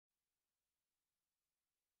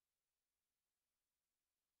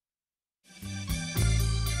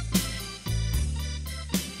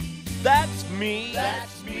That's me.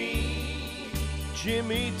 That's me.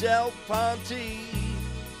 Jimmy Del Ponte.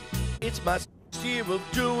 It's my year of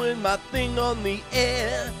doing my thing on the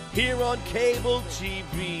air here on cable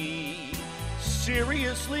TV.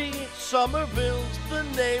 Seriously, Somerville's the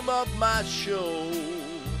name of my show.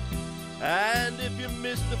 And if you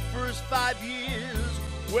missed the first 5 years,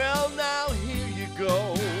 well, now here you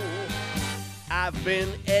go. I've been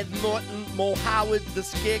Ed Norton, Mo Howard, the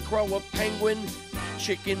Scarecrow, a Penguin,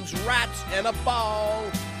 chickens, rats, and a ball.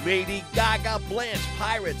 Lady Gaga, Blanche,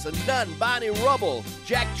 Pirates, a nun, Bonnie Rubble,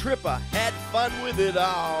 Jack Tripper, had fun with it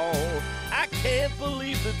all. I can't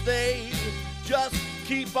believe that they just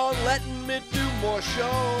keep on letting me do more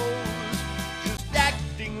shows. Just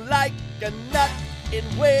acting like a nut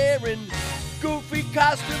and wearing goofy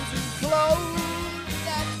costumes and clothes.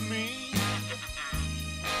 That's me.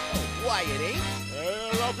 Oh, why it ain't? Hey,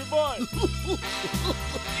 Ralphie boy.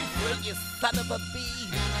 You son of a bee.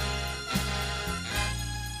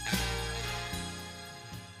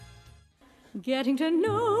 Getting to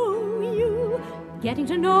know you, getting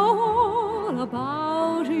to know all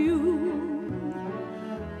about you,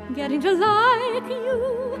 getting to like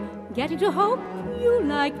you, getting to hope you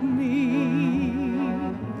like me,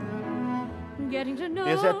 getting to know.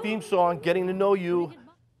 Here's that theme song, Getting to Know You.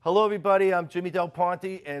 Hello, everybody. I'm Jimmy Del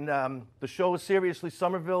Ponte, and the show is Seriously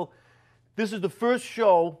Somerville. This is the first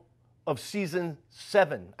show of season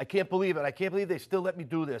 7. I can't believe it. I can't believe they still let me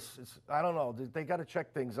do this. I don't know. They got to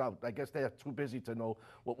check things out. I guess they're too busy to know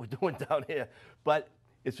what we're doing down here. But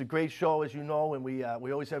it's a great show, as you know, and we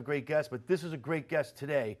always have great guests. But this is a great guest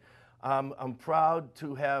today. I'm proud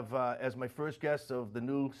to have as my first guest of the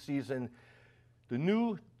new season, the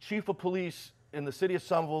new chief of police in the city of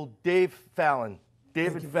Somerville, Dave Fallon.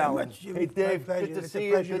 David Fallon. Hey, Dave. Good to see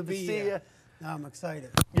you. Good to see you. No, I'm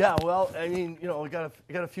excited. Yeah, well, I mean, you know, we got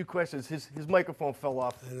a few questions. His microphone fell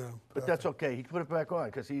off. I know. But that's okay. He can put it back on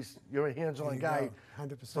because you're a hands-on guy.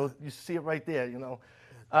 100%. So you see it right there, you know.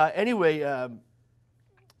 Anyway,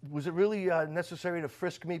 was it really necessary to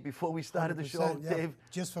frisk me before we started the show, yeah. Dave?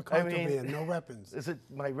 Just for contraband, no weapons. Is it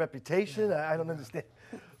my reputation? Yeah. I don't understand.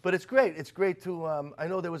 But it's great. It's great to. I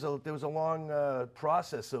know there was a long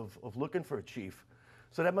process of looking for a chief.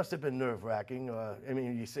 So that must have been nerve-wracking. I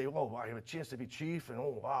mean, you say, "Oh, I have a chance to be chief," and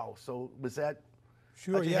oh, wow. So was that?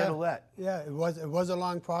 Sure, how'd you handle that? Yeah, it was a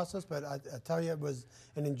long process, but I tell you, it was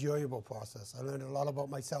an enjoyable process. I learned a lot about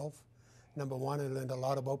myself. Number one, I learned a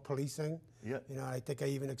lot about policing. Yeah. You know, I think I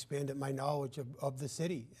even expanded my knowledge of the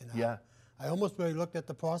city. And yeah. I almost really looked at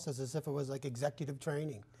the process as if it was like executive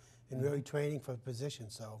training and really training for a position.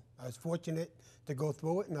 So I was fortunate to go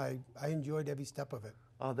through it, and I enjoyed every step of it.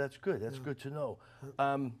 Oh, that's good. That's good to know.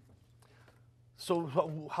 So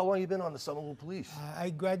how long have you been on the Somerville Police?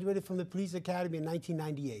 I graduated from the Police Academy in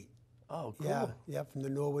 1998. Oh, cool. Yeah, from the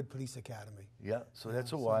Norwood Police Academy. Yeah, so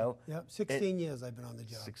that's a while. Yeah, 16 years I've been on the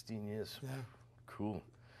job. 16 years. Yeah. Cool.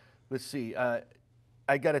 Let's see. I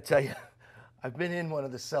got to tell you, I've been in one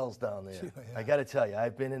of the cells down there. Sure, yeah. I got to tell you,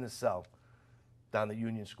 I've been in a cell down at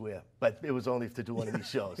Union Square, but it was only to do one of these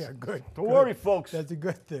shows. Yeah, good. Don't worry, folks. That's a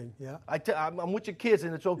good thing, yeah. I'm with your kids,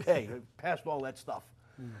 and it's okay. Past all that stuff.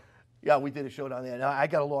 Yeah, we did a show down there. Now, I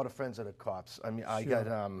got a lot of friends that are cops. I mean, I got,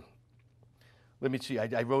 let me see,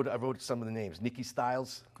 I wrote some of the names. Nikki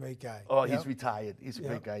Stiles. Great guy. Oh, he's retired. He's a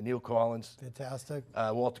great guy. Neil Collins. Fantastic.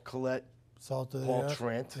 Walter Collette. Salt of the Paul earth.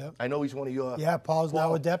 Trent. Yep. I know he's one of your... Yeah, Paul's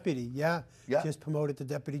now a deputy, yeah. Yeah. Just promoted to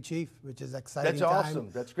deputy chief, which is exciting. That's awesome.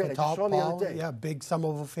 That's great. I just saw him the other day. Yeah, big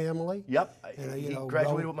Somerville family. Yep. And, he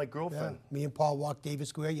graduated with my girlfriend. Yeah. Me and Paul walked Davis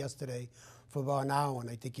Square yesterday for about an hour, and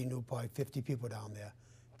I think he knew probably 50 people down there.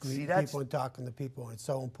 See, Greeting people and talking to people, and it's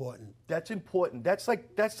so important. That's important. That's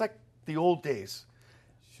like the old days.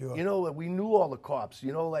 Sure. You know, we knew all the cops.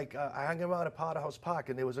 You know, like I hung around at Potter House Park,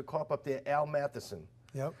 and there was a cop up there, Al Matheson.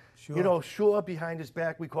 Yep, sure. You know, sure, behind his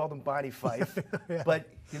back, we called him Bonnie Fife. Yeah. But,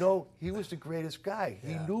 you know, he was the greatest guy.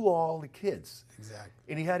 He knew all the kids. Exactly.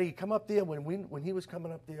 And he come up there when he was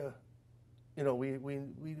coming up there, you know, we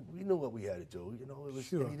knew what we had to do. You know, it was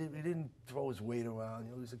Sure. he didn't throw his weight around. You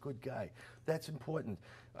know, he was a good guy. That's important.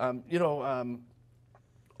 You know,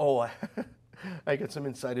 I got some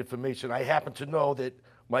inside information. I happen to know that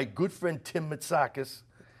my good friend Tim Matsakis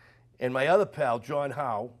and my other pal John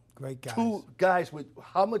Howe, Great guys. two guys with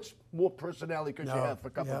how much more personality could you have for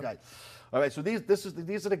a couple of guys? All right, so these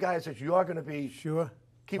are the guys that you are going to be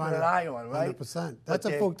keeping an eye on, right? 100%. That's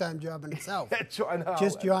a full-time job in itself. John Howe.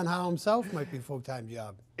 Just John Howe himself might be a full-time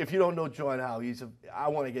job. If you don't know John Howe, I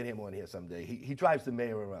want to get him on here someday. He drives the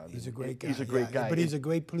mayor around. He's a great guy. He's a great guy. But he's a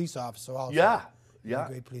great police officer also. Yeah. Yeah. A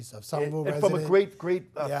great police officer. Somerville and resident. from a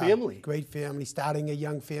great family. Great family, starting a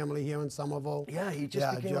young family here in Somerville. Yeah, he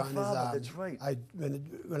just became a father, that's right.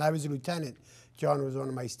 When I was a lieutenant, John was one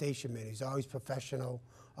of my station men. He's always professional,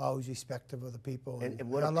 always respectful of the people. And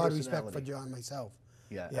what I a got a lot of respect personality. for John myself.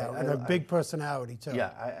 Yeah, And a big personality, too.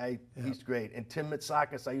 Yeah, he's great. And Tim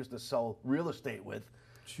Mitsakis, I used to sell real estate with.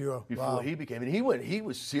 Sure. Before he became, and he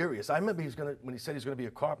was serious. I remember when he said he was gonna be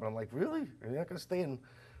a cop, and I'm like, really? You're not gonna stay in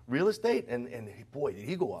real estate? And boy, did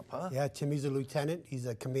he go up, huh? Yeah, Timmy's a lieutenant. He's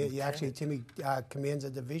a command. Actually, Timmy commands a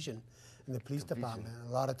division in the police department.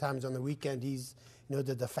 A lot of times on the weekend, he's the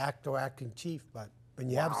de facto acting chief. But when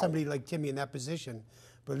you have somebody like Timmy in that position,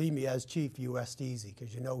 believe me, as chief, you rest easy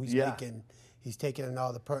because he's taking in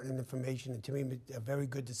all the pertinent information, and Timmy a very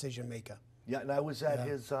good decision maker. Yeah, and I was at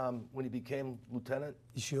his when he became lieutenant.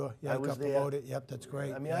 Sure. Yeah, I was got there. promoted. Yep, that's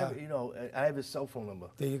great. I mean, I have his cell phone number.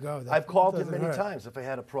 There you go. I've called him many times if I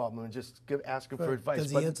had a problem and just ask him for advice.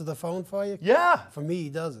 Does he answer the phone for you? Yeah. For me, he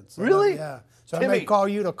doesn't. So Really? Yeah. So Timmy. I might call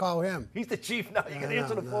you to call him. He's the chief now. You can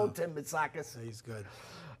answer the phone, Tim Mitsakis. He's good.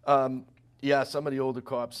 Yeah, some of the older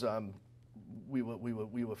cops we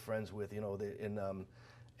were friends with,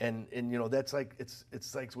 and that's like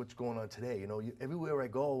it's like what's going on today. Everywhere I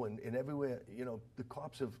go and everywhere,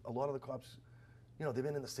 a lot of the cops, they've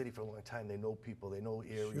been in the city for a long time. They know people, they know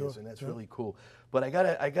areas, and that's really cool. But I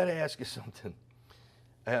gotta ask you something.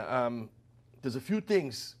 There's a few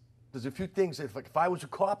things. If I was a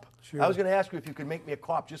cop, I was going to ask you if you could make me a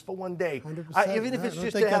cop just for one day. 100%. Even if it's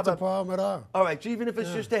just to to have a problem at all. All right, even if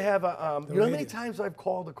it's just to have a. You know how many times I've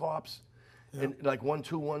called the cops, and like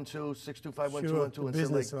 1212 625 1212, and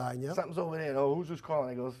business said line, something's over there. Oh, who's this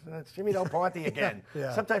calling? I go, it's Jimmy Del Ponte again.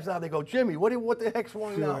 Yeah. Sometimes now they go, Jimmy, what the heck's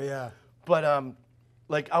wrong now? Yeah. But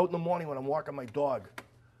like out in the morning when I'm walking my dog,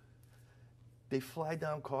 they fly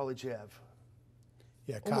down College Ave.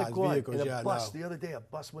 Yeah, Oh cars, my God! vehicles, And yeah, a bus the other day, a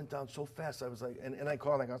bus went down so fast. I was like, and I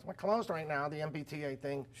called. I go, we're closed right now, the MBTA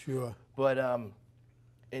thing. Sure. But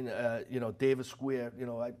Davis Square,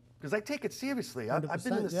 because I take it seriously. I've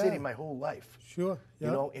been in the city my whole life. Sure.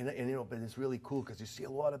 Yep. But it's really cool because you see a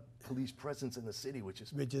lot of police presence in the city, which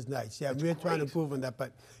is nice. Yeah, we're trying to improve on that.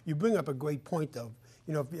 But you bring up a great point of,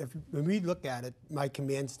 when we look at it, my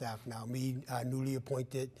command staff now, me, newly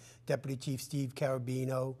appointed Deputy Chief Steve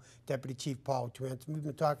Carabino, Deputy Chief Paul Trent, we've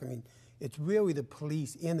been talking, it's really the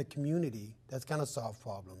police and the community that's going to solve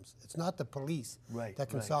problems. It's not the police that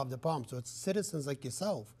can solve the problem. So it's citizens like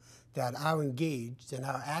yourself that are engaged and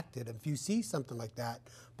are active. If you see something like that,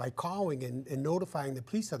 by calling and notifying the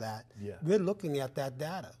police of that, we're looking at that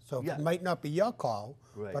data. So it might not be your call,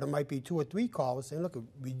 but it might be 2 or 3 calls saying, look,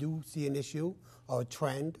 we do see an issue or a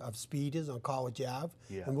trend of speeders on College Ave,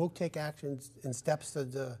 and we'll take actions and steps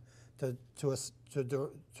to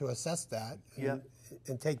assess that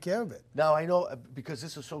and take care of it. Now I know because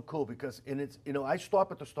this is so cool because I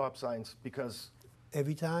stop at the stop signs because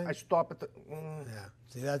every time I stop at the.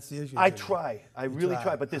 See, that's the issue. I try. I really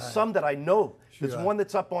try. But there's some that I know. There's one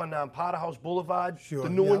that's up on Potter House Boulevard. The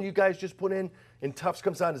new one you guys just put in, and Tufts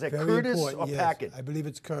comes out. Is that very Curtis important, or Packard? I believe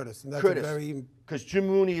it's Curtis. And that's Curtis. Because Jim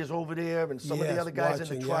Rooney is over there, and some of the other guys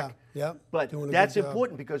in the truck. But that's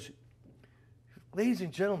important because, ladies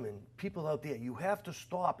and gentlemen, people out there, you have to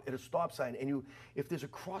stop at a stop sign, and if there's a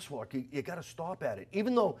crosswalk, you got to stop at it.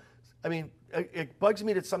 Even though, it bugs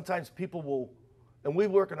me that sometimes people will. And we're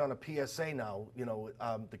working on a PSA now,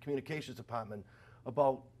 the communications department,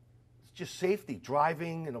 about just safety,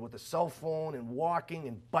 driving, with the cell phone and walking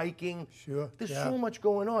and biking. Sure. There's so much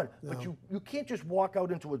going on. No. But you can't just walk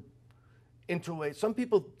out into a, some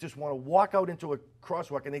people just want to walk out into a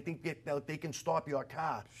crosswalk and they think that they can stop your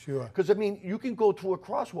car. Sure. Because, you can go through a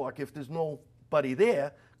crosswalk if there's nobody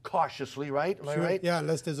there, cautiously, right? Am I right? Yeah,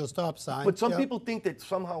 unless there's a stop sign. But some people think that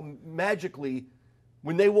somehow magically,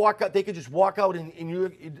 when they walk out, they can just walk out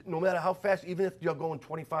and no matter how fast, even if you're going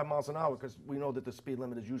 25 miles an hour, because we know that the speed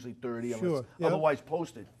limit is usually 30 unless otherwise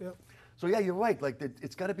posted. Yep. So yeah, you're right. Like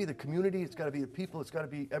it's got to be the community, it's got to be the people, it's got to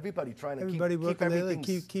be everybody trying to keep everything.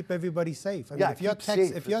 Keep everybody safe. If you're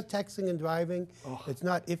texting and driving, it's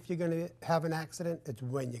not if you're going to have an accident, it's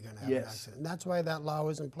when you're going to have an accident. And that's why that law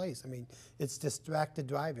is in place. It's distracted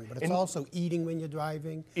driving, but it's also eating when you're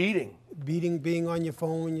driving. Being on your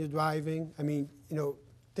phone when you're driving.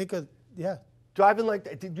 Think of driving like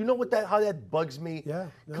that. Do you know how that bugs me? Yeah.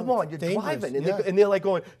 No, come on, you're driving. And they're like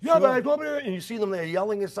going, and you see them there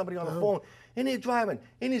yelling at somebody on the phone. And they're driving.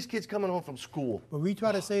 And these kids coming home from school. What we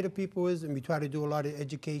try to say to people is, and we try to do a lot of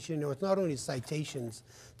education, it's not only citations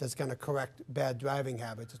that's going to correct bad driving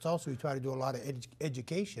habits. It's also we try to do a lot of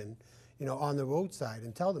education, on the roadside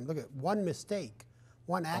and tell them, look at one mistake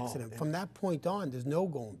one accident. From that point on, there's no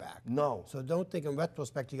going back. No. So don't think in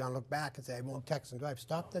retrospect you're gonna look back and say, I won't text and drive.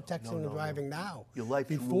 Stop the texting and driving now. Your life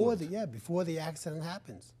before before the accident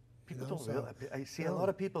happens. People don't realize. I see a lot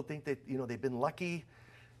of people think that, you know, they've been lucky.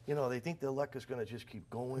 You know, they think their luck is going to just keep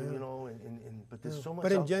going, you know, but there's so much.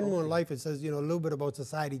 But in genuine life, it says, you know, a little bit about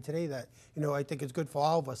society today that, you know, I think it's good for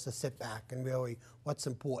all of us to sit back and really, what's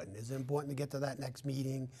important? Is it important to get to that next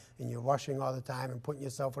meeting and you're rushing all the time and putting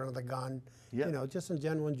yourself under the gun? Yep. You know, just in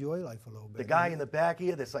general, enjoy life a little bit. The guy in the back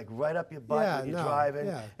here that's like right up your butt when you're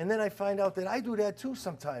driving. And then I find out that I do that too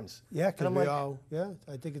sometimes. Yeah, because we all,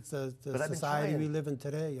 I think it's the society we live in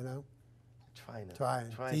today, you know. Trying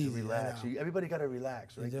to relax. Everybody got to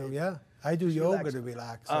relax, right? Yeah, I do yoga to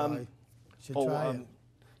relax. So I should try it.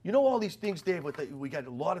 You know all these things, Dave. We got a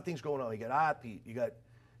lot of things going on. You got Art Beat. You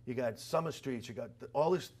got Summer Streets. You got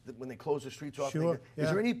all this when they close the streets off. Sure.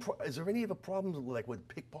 Is there any of a problems like with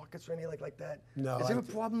pickpockets or anything like that? No. Is there a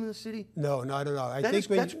problem in the city? No, not at all. I think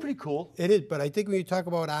that's pretty cool. It is, but I think when you talk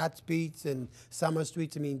about Art Beats and Summer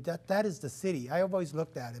Streets, I mean that is the city. I have always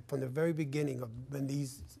looked at it from the very beginning of when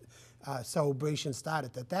these celebration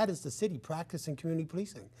started, that is the city practicing community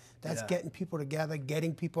policing. That's getting people together,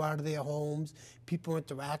 getting people out of their homes, people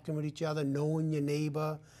interacting with each other, knowing your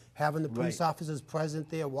neighbor, having the police officers present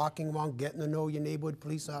there, walking around, getting to know your neighborhood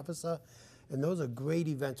police officer. And those are great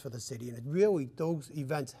events for the city. And those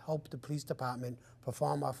events help the police department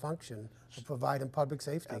perform our function of providing public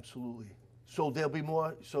safety. Absolutely. So there'll be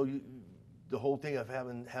more, the whole thing of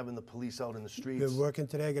having the police out in the streets. We're working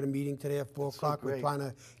today. I got a meeting today at 4 o'clock. We're trying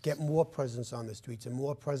to get more presence on the streets and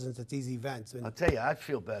more presence at these events. And I'll tell you, I'd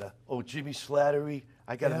feel better. Oh, Jimmy Slattery.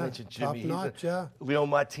 I got to mention Jimmy. Top notch, Leo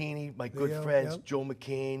Martini, my good friends, yep. Joe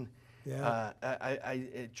McCain. Yeah.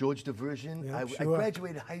 George Diversion. Yep, I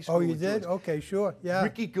graduated high school. Oh, you with did? George. Okay, sure. Yeah.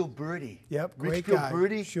 Ricky Gilberti. Yep, Rich great guy.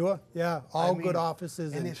 Gilberti. Sure. Yeah. All good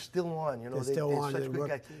offices. And they're still on. You know, they're still on. Such good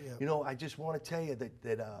guys. Yep. You know, I just want to tell you that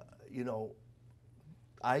you know,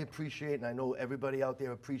 I appreciate, and I know everybody out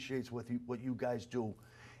there appreciates what you guys do.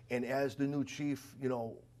 And as the new chief, you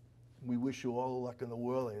know, we wish you all the luck in the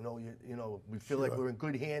world. You know, we feel like we're in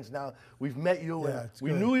good hands now. We've met you, and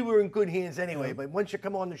we knew we were in good hands anyway. But once you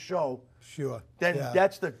come on the show, then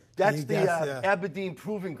that's the Aberdeen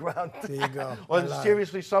proving ground. There you go. On the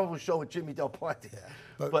Seriously Somerville show with Jimmy Del Ponte.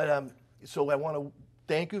 Yeah. So I want to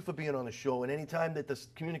thank you for being on the show. And anytime that the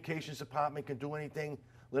communications department can do anything,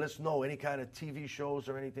 let us know. Any kind of TV shows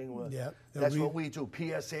or anything. That's what we do.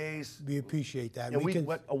 PSAs. We appreciate that. And we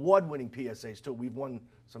award-winning PSAs too. We've won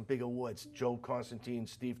some big awards. Joe Constantine,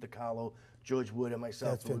 Steve DiCarlo, George Wood, and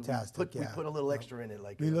myself. That's fantastic. We put a little extra in it.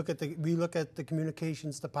 We look at the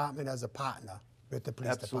communications department as a partner with the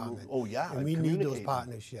police department. Oh yeah. And we need those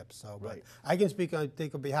partnerships. So, but I can speak on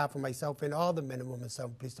behalf of myself and all the men and women of the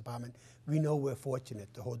police department. We know we're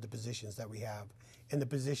fortunate to hold the positions that we have and the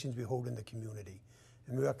positions we hold in the community.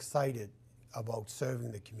 And we're excited about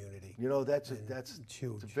serving the community. You know, that's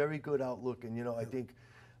huge. It's a very good outlook, and you know, I think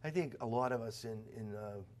a lot of us in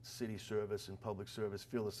city service and public service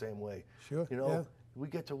feel the same way. Sure. You know, we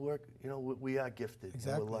get to work. You know, we are gifted.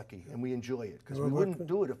 Exactly. And we're lucky, and we enjoy it because we wouldn't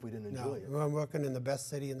do it if we didn't enjoy it. We're working in the best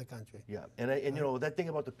city in the country. Yeah, and you know that thing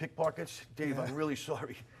about the pickpockets, Dave. I'm really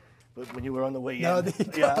sorry. But when you were on the way in,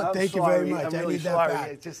 thank you very much. I'm really I need sorry. that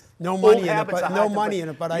back. It's just no money in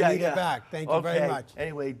it, but I need it back. Thank you very much.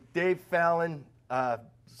 Anyway, Dave Fallon,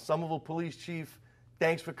 Somerville Police Chief,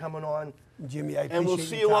 thanks for coming on. Jimmy, I appreciate And we'll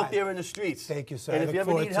see you out there in the streets. Thank you, sir. And if you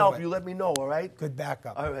ever need help, you let me know, all right? Good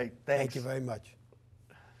backup. All right, thanks. Thank you very much.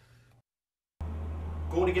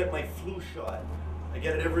 Going to get my flu shot. I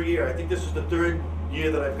get it every year. I think this is the 3rd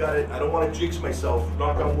year that I've got it. I don't want to jinx myself,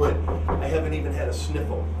 knock on wood. I haven't even had a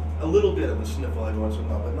sniffle. A little bit of a sniffle every once in a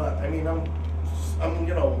while, but not. I mean, I'm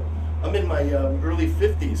you know, I'm in my early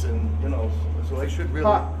 50s, and you know, so I should really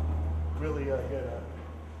I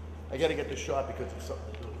got to get the shot because it's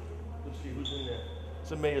something to do. Let's see who's in there.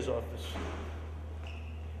 It's the mayor's office.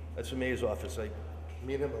 That's the mayor's office.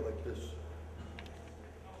 Me and him are like this.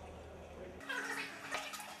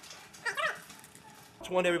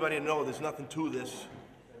 Just want everybody to know there's nothing to this.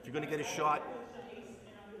 If you're going to get a shot,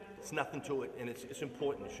 it's nothing to it, and it's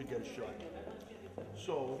important. You should get a shot.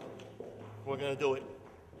 So, we're going to do it.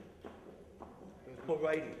 Put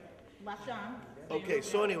righty. Left arm. Okay,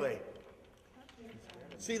 so anyway.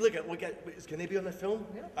 See, look at, can they be on the film?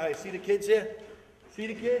 Yeah. All right, see the kids here? See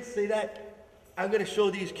the kids? See that? I'm going to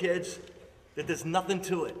show these kids that there's nothing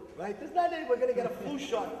to it, right? There's nothing, we're going to get a flu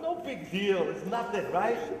shot. No big deal. It's nothing,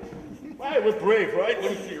 right? Right, we're brave, right?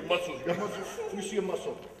 Let me see your muscles. You got muscles? Let me see your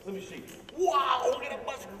muscle. Let me see. Wow, look at that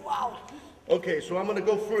muscle. Wow. Okay, so I'm going to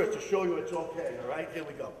go first to show you it's okay, all right? Here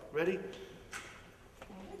we go. Ready?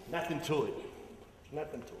 Nothing to it.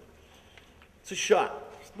 Nothing to it. It's a shot.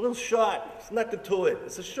 It's a little shot. It's nothing to it.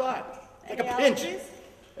 It's a shot. It's like a pinch. Allergies?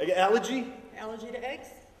 Allergy? Allergy to eggs?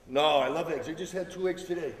 No, I love eggs. I just had 2 eggs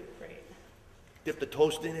today. Great. Dip the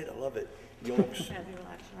toast in it. I love it. Yolks. As you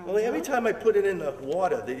relax around Well, every time I put it in the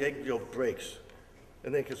water, the egg yolk breaks.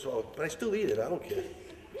 And then it gets all, but I still eat it. I don't care.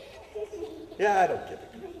 Yeah, I don't give a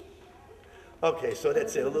crap. Okay, so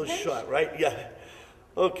that's it. A little shot, right? Yeah.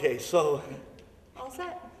 Okay, so. All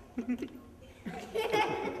set.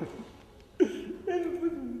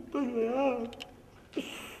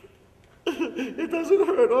 It doesn't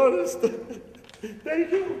hurt, honest.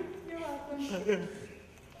 Thank you. You're welcome.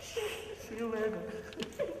 See you later.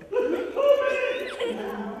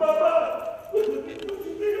 Mama!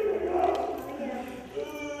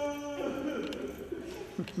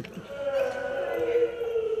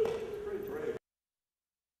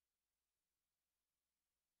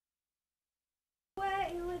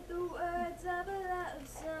 Away with the words of a love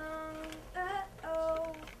song.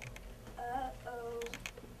 Uh-oh, uh-oh.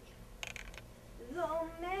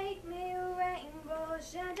 Don't make me a rainbow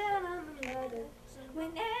shine down on the mother.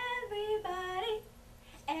 When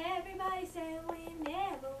everybody said we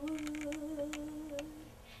never would.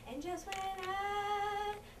 And just when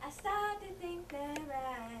I start to think they're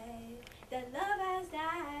right, that love has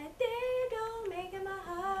died, they don't make my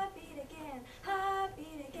heart beat again, heart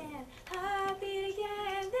beat again, heart beat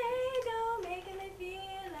again. They don't make me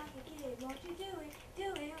feel like a kid. Won't you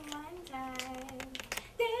do it one time?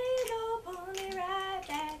 They don't pull me right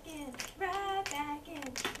back in, right back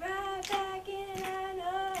in, right back in. I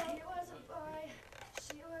know he was a boy,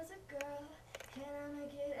 she was a girl. Can I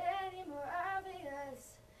make it any more obvious?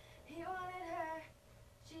 He wanted her,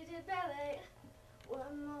 she did ballet.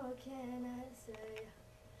 What more can I say?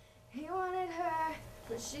 He wanted her,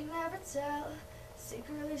 but she never tell.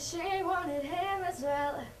 Secretly she wanted him as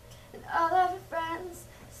well. And all of her friends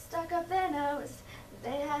stuck up their nose.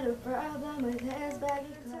 They had a problem with his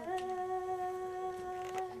baggy clothes.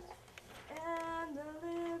 And the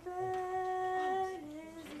living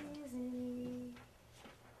is easy.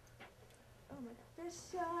 Oh my God.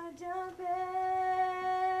 Fish are jumping,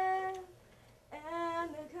 and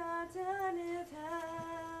the cotton is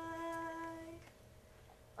high.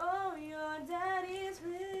 Oh, your daddy's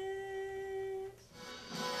rich.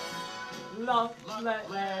 Look, let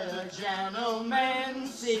a gentleman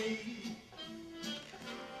see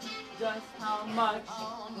just how much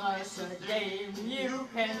nice a dame you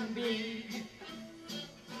can be.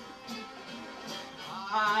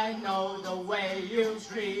 I know the way you've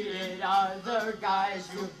treated other guys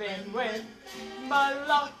you've been with, but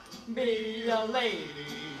luck be a lady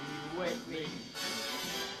with me.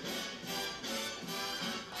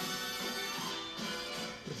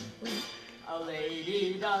 A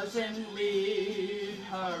lady doesn't leave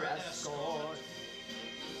her escort.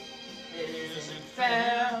 It isn't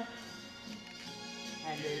fair,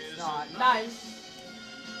 and it's not nice.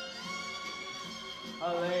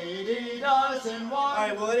 A lady doesn't want. All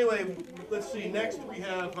right, well, anyway, let's see. Next we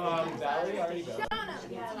have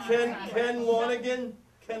Ken Lonergan.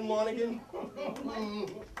 Ken Lonergan.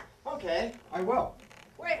 Okay, I will.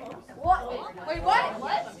 Wait, what? Wait, what?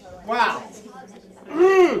 What? Wow.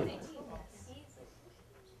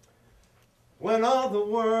 When all the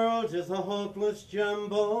world is a hopeless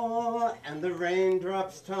jumble and the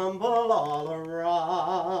raindrops tumble all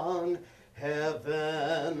around,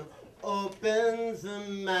 heaven opens a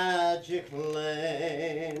magic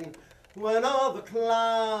lane. When all the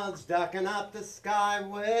clouds darken up the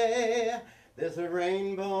skyway, there's a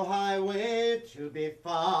rainbow highway to be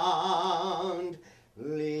found,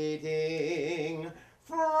 leading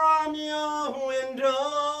from your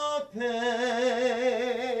window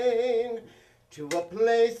pane to a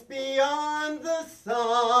place beyond the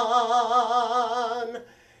sun,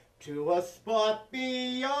 to a spot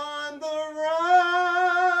beyond the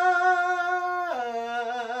Rhine.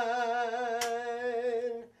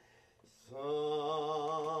 Somewhere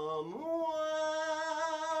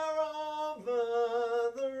over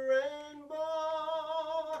the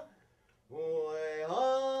rainbow, way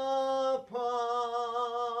up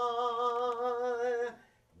high,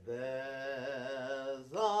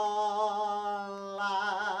 there's a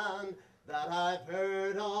land that I've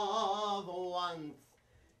heard of once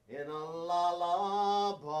in a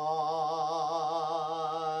lullaby.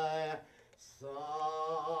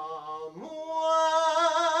 Somewhere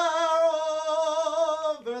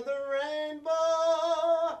over the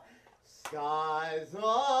rainbow, skies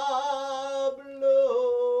are blue.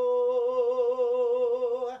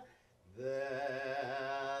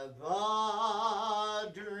 They're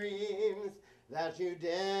the dreams that you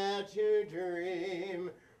dare to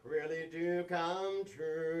dream,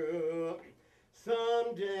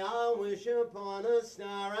 wish upon a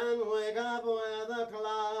star and wake up where the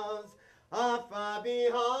clouds are far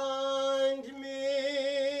behind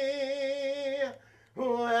me,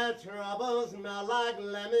 where troubles melt like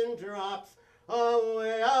lemon drops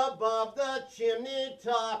away above the chimney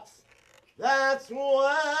tops. That's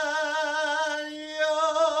where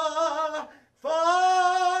you'll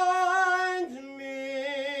find me,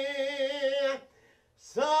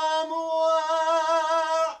 somewhere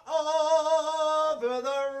over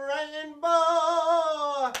the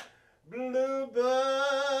rainbow.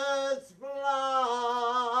 Bluebirds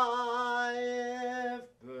fly, if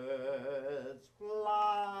birds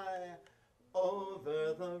fly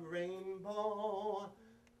over the rainbow,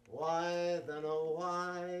 why then, oh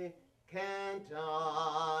why can't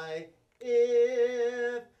I,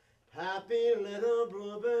 if happy little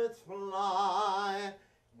bluebirds fly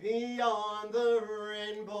beyond the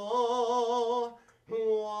rainbow,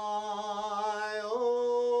 why,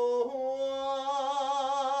 oh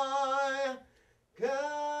why can't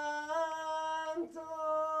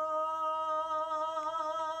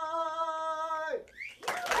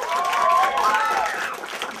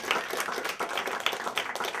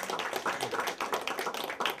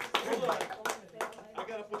I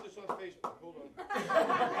gotta put this on Facebook. Hold on.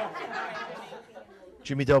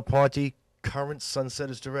 Jimmy Del Ponte, current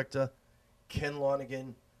Sunsetters director. Ken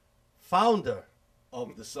Lonergan, founder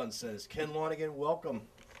of the Sunsetters. Ken Lonergan, welcome.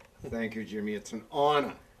 Thank you, Jimmy. It's an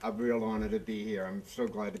honor, a real honor to be here. I'm so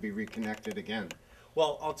glad to be reconnected again.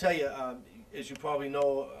 Well, I'll tell you, as you probably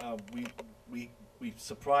know, we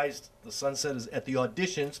surprised the Sunsetters at the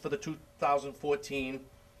auditions for the 2014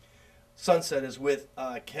 Sunsetters with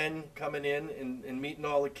Ken coming in and meeting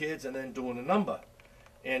all the kids and then doing a number.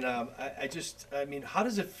 And I mean, how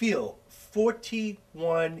does it feel?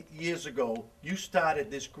 41 years ago, you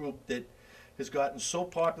started this group that has gotten so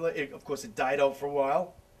popular. Of course, it died out for a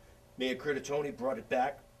while. Mayor Curtatone brought it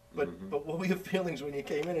back. But what were your feelings when you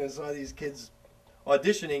came in and saw these kids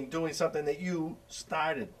auditioning, doing something that you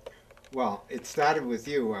started? Well, it started with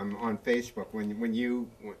you on Facebook when you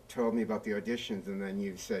told me about the auditions, and then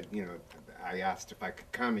you said, you know, I asked if I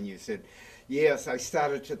could come, and you said, yes, I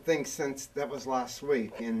started to think since that was last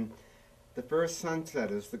week. And the first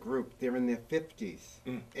Sunsetters, the group, they're in their 50s.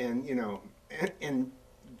 And, you know, and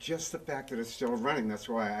just the fact that it's still running, that's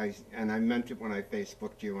why I meant it when I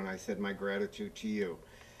Facebooked you and I said my gratitude to you.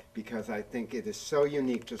 Because I think it is so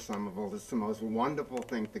unique to Somerville. It's the most wonderful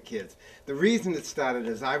thing for kids. The reason it started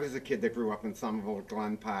is I was a kid that grew up in Somerville,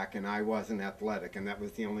 Glen Park, and I wasn't athletic, and that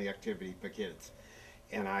was the only activity for kids.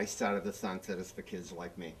 And I started the Sunsetters for kids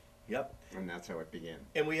like me. Yep. And that's how it began.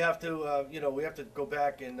 And we have to, you know, we have to go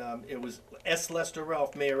back and it was S. Lester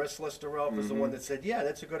Ralph, Mayor S. Lester Ralph was the one that said, yeah,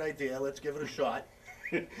 that's a good idea. Let's give it a shot.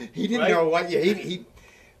 He didn't know what, he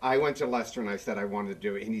I went to Lester and I said I wanted to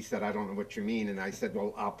do it, and he said, I don't know what you mean. And I said,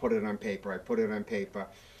 well, I'll put it on paper. I put it on paper.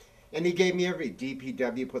 And he gave me every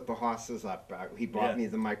DPW, put the horses up. He bought me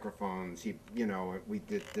the microphones. He, you know, we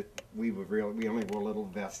did we only wore little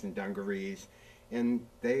vests and dungarees. And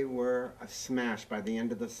they were a smash. By the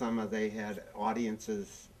end of the summer, they had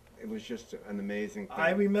audiences. It was just an amazing thing. I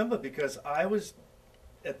remember because I was,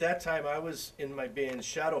 at that time, I was in my band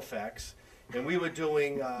Shadowfax, and we were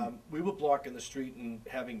doing, we were blocking the street and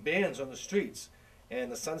having bands on the streets.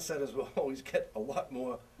 And the Sunsetters will always get a lot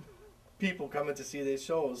more people coming to see their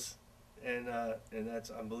shows, and that's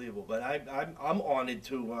unbelievable. But I'm honored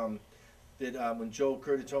to, that when Joe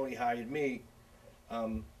Curtatone hired me,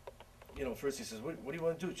 you know, first he says, what do you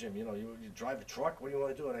want to do, Jim? You know, you drive a truck? What do you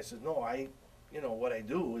want to do? And I said, no, you know, what I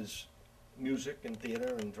do is music and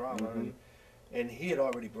theater and drama. And he had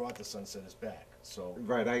already brought the Sunsetters back. So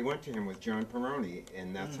right, I went to him with John Peroni,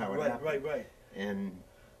 and that's how it happened. Right. And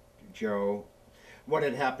Joe, what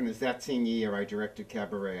had happened is that senior year I directed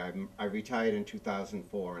Cabaret. I retired in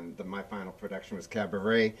 2004, and my final production was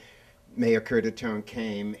Cabaret. Mayor Curtatone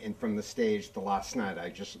came, and from the stage the last night, I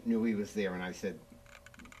just knew he was there, and I said,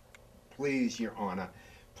 please, Your Honor,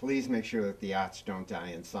 please make sure that the arts don't die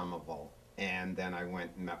in Somerville. And then I went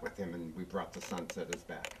and met with him, and we brought the Sunsetters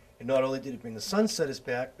back. And not only did he bring the Sunsetters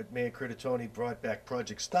back, but Mayor Curtatone brought back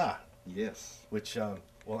Project Star. Yes. Which,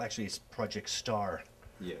 well, actually, it's Project Star.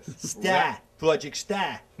 Yes. Star. Project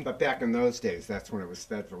Star. But back in those days, that's when it was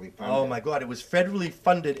federally funded. Oh, my God. It was federally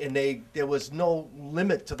funded, and there was no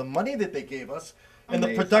limit to the money that they gave us. And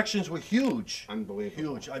the productions were huge.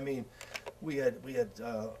 Unbelievable. Huge. I mean, we had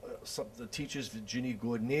the teachers, Virginia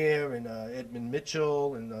Gordonier and Edmund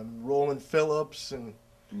Mitchell and Roland Phillips and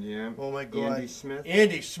oh my God, Andy Smith.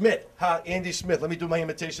 Andy Smith. Andy Smith. Let me do my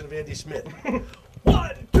imitation of Andy Smith.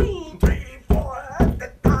 1, 2, 3, 4.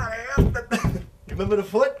 You remember the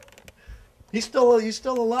foot? He's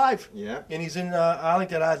still alive. Yeah. And he's in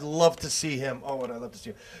Arlington. I'd love to see him. Oh, and I'd love to see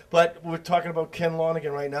him. But we're talking about Ken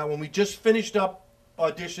Lonergan right now. When we just finished up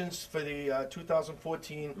auditions for the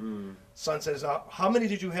 2014 Sunsetters, how many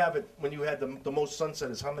did you have when you had the most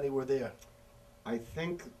Sunsetters? How many were there? I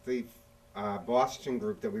think the Boston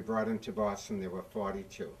group that we brought into Boston, there were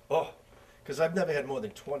 42. Oh, because I've never had more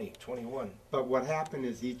than 20, 21. But what happened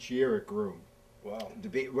is each year it grew. Wow.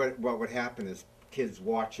 What would happen is kids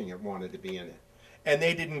watching it wanted to be in it. And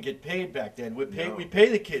they didn't get paid back then. We pay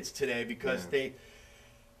the kids today because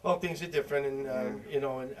things are different, and you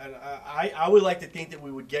know, and I would like to think that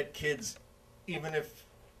we would get kids, even if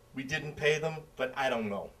we didn't pay them. But I don't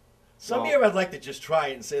know. Some year I'd like to just try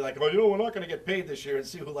it and say like, oh, you know, we're not going to get paid this year, and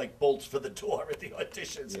see who like bolts for the door at the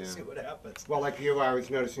auditions and see what happens. Well, like you, I was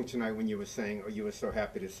noticing tonight when you were saying, you were so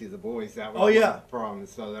happy to see the boys. That was one of the problem.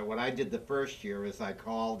 So that what I did the first year is I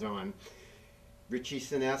called on Richie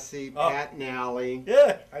Sinessi, Pat Nally,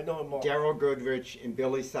 I know them all, Daryl Goodrich, and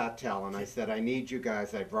Billy Sartell, and I said, I need you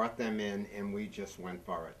guys. I brought them in, and we just went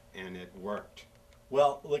for it, and it worked.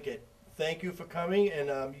 Well, thank you for coming,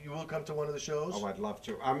 and you will come to one of the shows. Oh, I'd love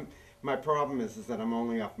to. My problem is that I'm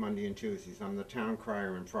only off Monday and Tuesdays. I'm the town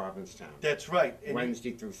crier in Provincetown. That's right. And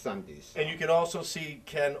Wednesday through Sundays. And you can also see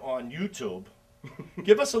Ken on YouTube.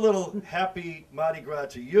 Give us a little happy Mardi Gras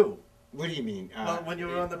to you. What do you mean? When you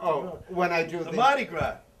were on the when I do the Mardi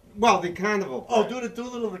Gras. Well, the carnival part. Oh, do a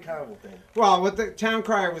little of the carnival thing. Well, with the town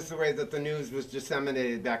crier was the way that the news was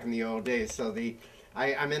disseminated back in the old days. So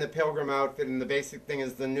I'm in a pilgrim outfit, and the basic thing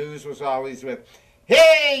is the news was always with,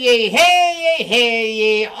 hey ye, hey ye, hey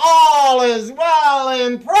ye, all is well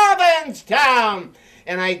in Provincetown.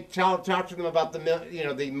 And I talk to them about the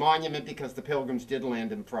monument, because the Pilgrims did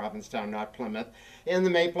land in Provincetown, not Plymouth, and the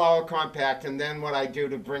Mayflower Compact. And then what I do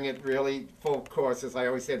to bring it really full course is I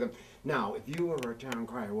always say to them, now, if you were a town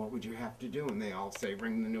crier, what would you have to do? And they all say,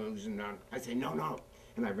 ring the news. And I say, no.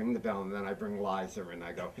 And I ring the bell, and then I bring Liza, and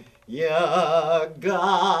I go, you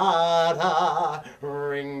gotta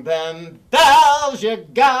ring them bells, you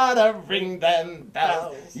gotta ring them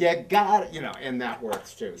bells, you gotta, and that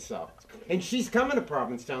works too, so. And she's coming to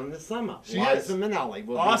Provincetown this summer. Liza Minnelli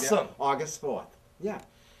will be there August 4th. Yeah.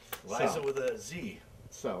 Liza with a Z.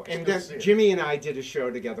 So, and then Jimmy and I did a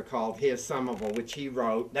show together called Here's Somerville, which he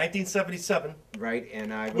wrote. 1977. Right,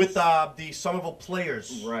 and I was... With the Somerville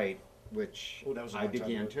Players. Right. Which I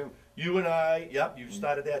began too. You and I, you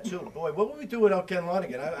started that too. Boy, what would we do without Ken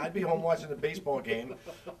Lonergan? I'd be home watching the baseball game,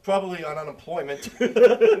 probably on unemployment.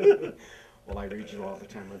 Well, I read you all the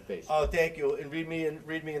time on Facebook. Oh, thank you. And read me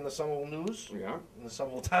in the Somerville News. Yeah. In the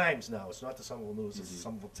Somerville Times now. It's not the Somerville News, it's the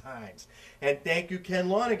Somerville Times. And thank you, Ken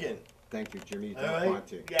Lonergan. Thank you, Jimmy. All right.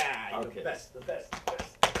 Ponte. Yeah, okay. the best.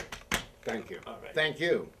 Thank you. All right. Thank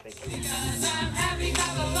you. Thank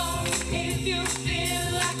you.